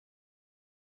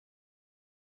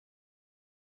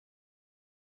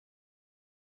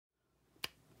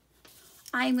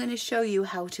I'm going to show you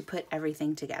how to put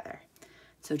everything together.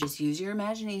 So just use your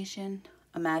imagination.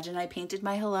 Imagine I painted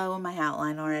my hello and my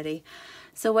outline already.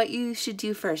 So what you should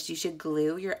do first, you should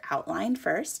glue your outline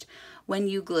first. When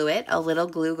you glue it, a little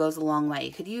glue goes a long way.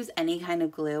 You could use any kind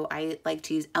of glue. I like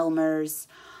to use Elmer's.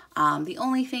 The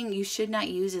only thing you should not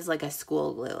use is like a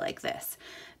school glue like this,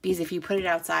 because if you put it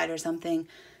outside or something,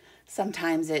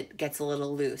 sometimes it gets a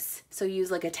little loose. So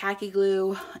use like a tacky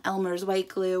glue, Elmer's white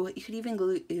glue. You could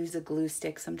even use a glue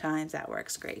stick sometimes. That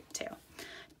works great too.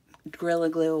 Gorilla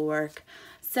Glue will work.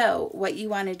 So what you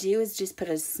want to do is just put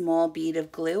a small bead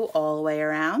of glue all the way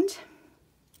around.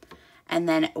 And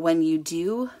then when you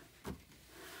do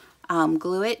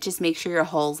glue it, just make sure your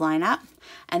holes line up.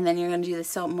 And then you're going to do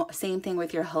the same thing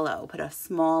with your hello. Put a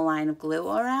small line of glue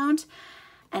around.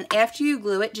 And after you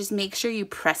glue it, just make sure you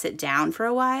press it down for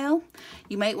a while.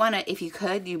 You might want to, if you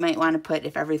could, you might want to put,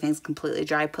 if everything's completely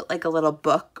dry, put like a little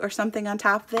book or something on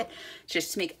top of it,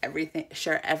 just to make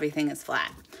sure everything is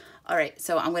flat. All right,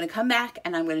 so I'm going to come back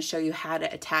and I'm going to show you how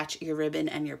to attach your ribbon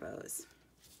and your bows.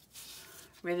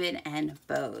 Ribbon and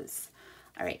bows.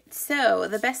 All right, so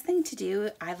the best thing to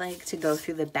do, I like to go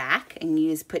through the back and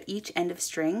put each end of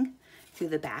string through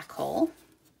the back hole.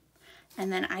 And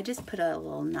then I just put a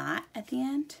little knot at the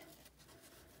end.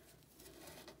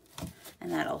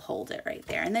 And that'll hold it right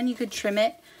there. And then you could trim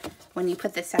it when you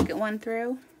put the second one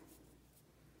through.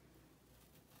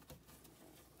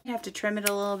 You have to trim it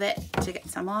a little bit to get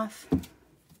some off.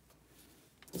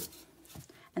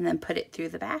 And then put it through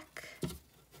the back. And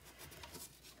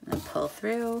then pull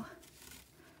through,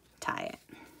 tie it.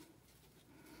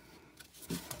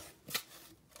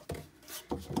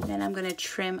 Then I'm going to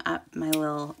trim up my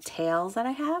little tails that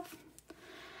I have.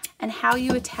 And how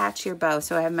you attach your bow.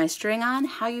 So I have my string on.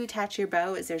 How you attach your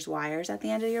bow is there's wires at the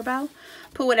end of your bow.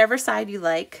 Put whatever side you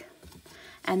like.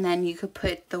 And then you could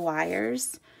put the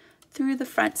wires through the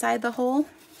front side of the hole.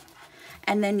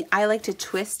 And then I like to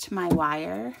twist my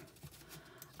wire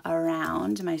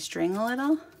around my string a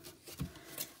little.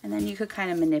 And then you could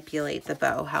kind of manipulate the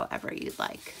bow however you'd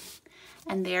like.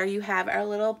 And there you have our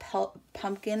little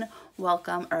pumpkin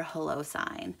welcome or hello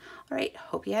sign. All right,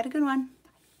 hope you had a good one.